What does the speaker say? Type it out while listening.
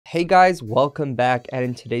Hey guys, welcome back, and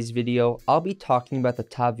in today's video, I'll be talking about the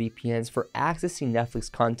top VPNs for accessing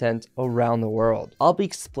Netflix content around the world. I'll be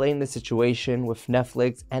explaining the situation with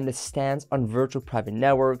Netflix and its stance on virtual private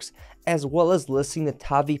networks, as well as listing the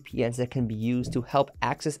top VPNs that can be used to help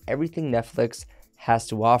access everything Netflix has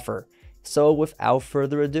to offer. So without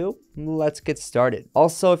further ado, let's get started.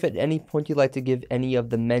 Also, if at any point you'd like to give any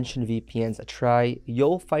of the mentioned VPNs a try,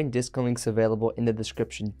 you'll find discount links available in the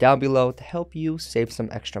description down below to help you save some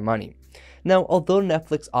extra money. Now, although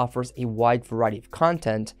Netflix offers a wide variety of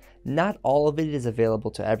content, not all of it is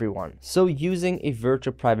available to everyone. So using a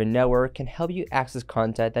virtual private network can help you access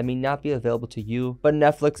content that may not be available to you, but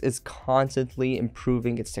Netflix is constantly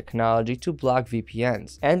improving its technology to block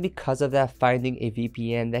VPNs. And because of that, finding a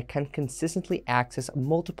VPN that can consistently access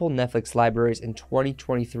multiple Netflix libraries in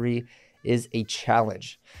 2023 is a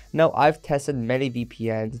challenge. Now, I've tested many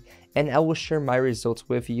VPNs and I will share my results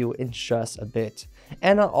with you in just a bit.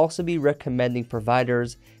 And I'll also be recommending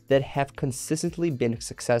providers that have consistently been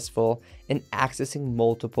successful in accessing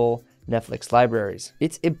multiple Netflix libraries.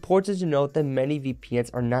 It's important to note that many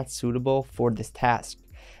VPNs are not suitable for this task.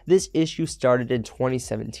 This issue started in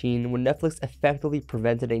 2017 when Netflix effectively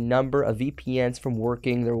prevented a number of VPNs from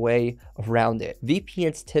working their way around it.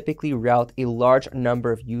 VPNs typically route a large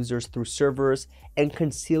number of users through servers and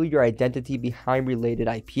conceal your identity behind related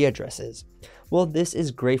IP addresses. While this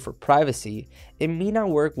is great for privacy, it may not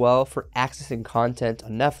work well for accessing content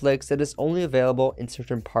on Netflix that is only available in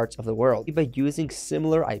certain parts of the world. By using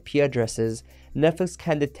similar IP addresses, Netflix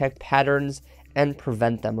can detect patterns and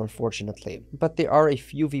prevent them, unfortunately. But there are a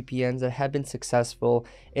few VPNs that have been successful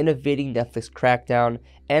in evading Netflix crackdown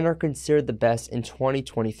and are considered the best in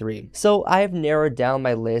 2023. So I have narrowed down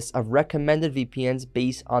my list of recommended VPNs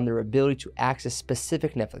based on their ability to access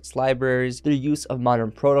specific Netflix libraries, their use of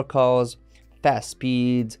modern protocols, fast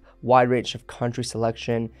speeds, wide range of country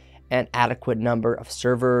selection, an adequate number of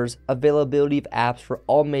servers, availability of apps for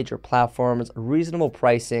all major platforms, reasonable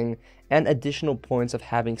pricing, and additional points of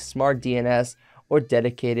having smart DNS or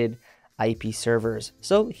dedicated IP servers.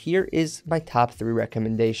 So here is my top 3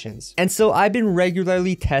 recommendations. And so I've been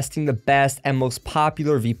regularly testing the best and most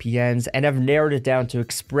popular VPNs and have narrowed it down to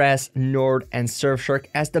Express, Nord, and Surfshark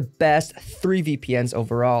as the best 3 VPNs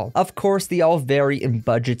overall. Of course, they all vary in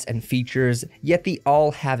budgets and features, yet they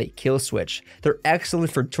all have a kill switch. They're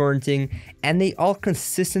excellent for torrenting, and they all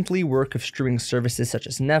consistently work with streaming services such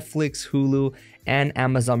as Netflix, Hulu, and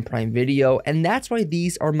Amazon Prime Video, and that's why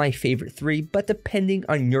these are my favorite 3, but depending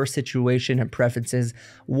on your situation and preferences,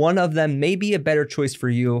 one of them may be a better choice for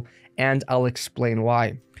you, and I'll explain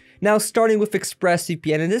why. Now, starting with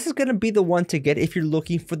ExpressVPN, and this is going to be the one to get if you're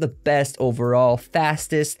looking for the best overall,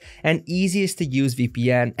 fastest, and easiest to use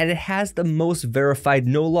VPN, and it has the most verified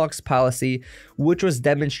no logs policy, which was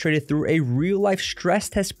demonstrated through a real-life stress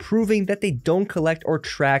test proving that they don't collect or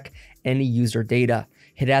track any user data.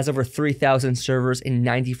 It has over 3,000 servers in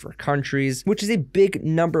 94 countries, which is a big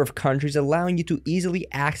number of countries, allowing you to easily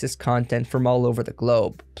access content from all over the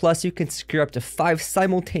globe. Plus, you can secure up to 5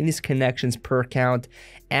 simultaneous connections per account,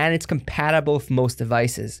 and it's compatible with most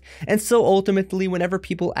devices. And so ultimately, whenever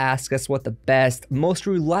people ask us what the best, most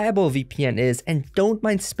reliable VPN is and don't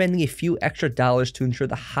mind spending a few extra dollars to ensure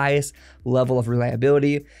the highest level of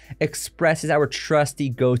reliability, Express is our trusty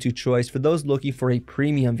go-to choice for those looking for a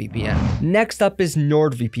premium VPN. Next up is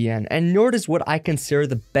NordVPN, and Nord is what I consider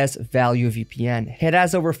the best value VPN. It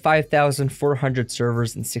has over 5,400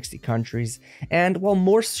 servers in 60 countries, and while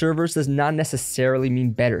more servers does not necessarily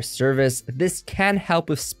mean better service, this can help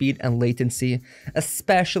with speed and latency,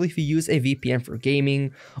 especially if you use a VPN for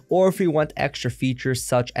gaming, or if you want extra features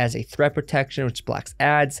such as a threat protection which blocks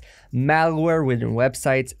ads, malware within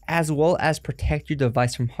websites, as well as protect your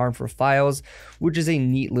device from harmful files, which is a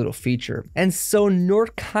neat little feature. And so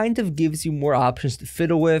Nord kind of gives you more options to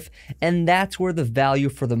fiddle with, and that's where the value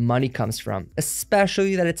for the money comes from,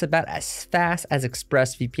 especially that it's about as fast as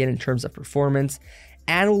ExpressVPN in terms of performance,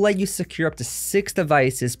 and will let you secure up to 6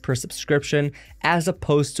 devices per subscription as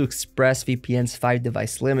opposed to ExpressVPN's 5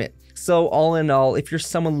 device limit. So all in all, if you're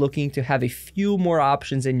someone looking to have a few more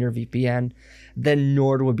options in your VPN, then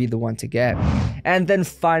Nord would be the one to get. And then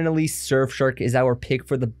finally, Surfshark is our pick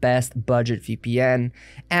for the best budget VPN.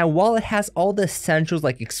 And while it has all the essentials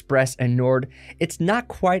like Express and Nord, it's not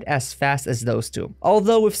quite as fast as those two.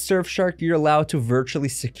 Although with Surfshark, you're allowed to virtually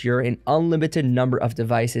secure an unlimited number of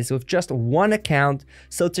devices with just one account,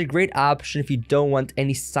 so it's a great option if you don't want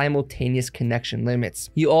any simultaneous connection limits.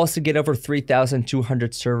 You also get over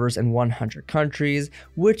 3,200 servers in 100 countries,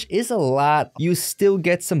 which is a lot. You still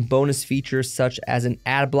get some bonus features such as an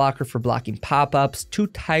ad blocker for blocking pop-ups, 2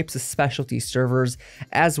 types of specialty servers,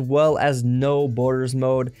 as well as no borders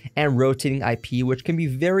mode and rotating IP, which can be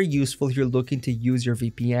very useful if you're looking to use your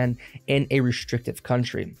VPN in a restrictive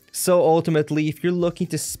country. So ultimately, if you're looking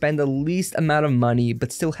to spend the least amount of money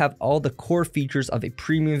but still have all the core features of a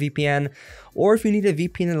premium VPN, or if you need a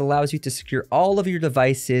VPN that allows you to secure all of your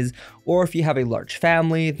devices, or if you have a large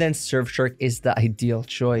family, then Surfshark is the ideal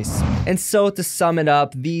choice. And so to sum it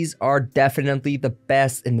up, these are definitely the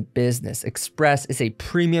best in the business. Express is a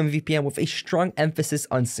premium VPN with a strong emphasis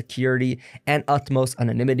on security and utmost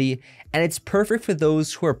anonymity, and it's perfect for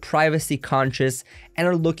those who are privacy conscious and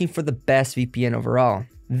are looking for the best VPN overall.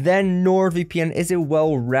 Then NordVPN is a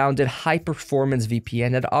well-rounded, high-performance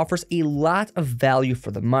VPN that offers a lot of value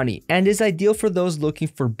for the money and is ideal for those looking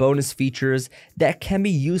for bonus features that can be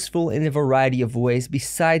useful in a variety of ways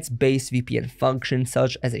besides base VPN functions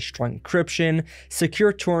such as a strong encryption,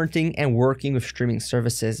 secure torrenting, and working with streaming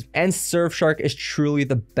services. And Surfshark is truly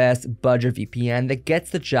the best budget VPN that gets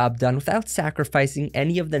the job done without sacrificing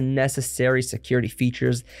any of the necessary security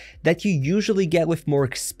features that you usually get with more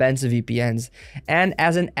expensive VPNs. And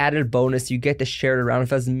as an added bonus, you get to share it around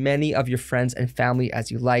with as many of your friends and family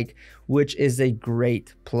as you like, which is a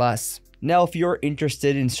great plus. Now, if you're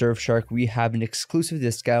interested in Surfshark, we have an exclusive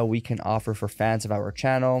discount we can offer for fans of our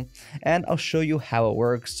channel, and I'll show you how it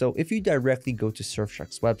works. So if you directly go to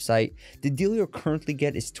Surfshark's website, the deal you'll currently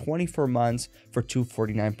get is 24 months for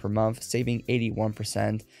 $249 per month, saving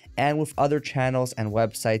 81%. And with other channels and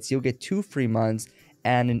websites, you'll get 2 free months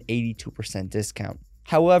and an 82% discount.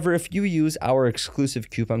 However, if you use our exclusive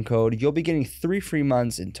coupon code, you'll be getting 3 free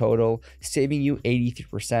months in total, saving you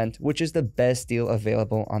 83%, which is the best deal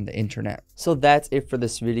available on the internet. So that's it for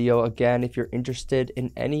this video. Again, if you're interested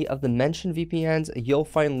in any of the mentioned VPNs, you'll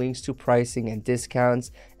find links to pricing and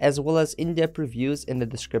discounts, as well as in-depth reviews in the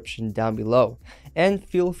description down below. And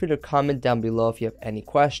feel free to comment down below if you have any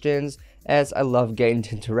questions, as I love getting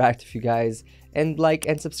to interact with you guys. And like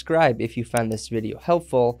and subscribe if you found this video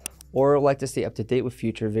helpful, or like to stay up to date with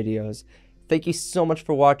future videos. Thank you so much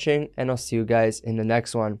for watching, and I'll see you guys in the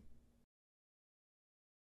next one.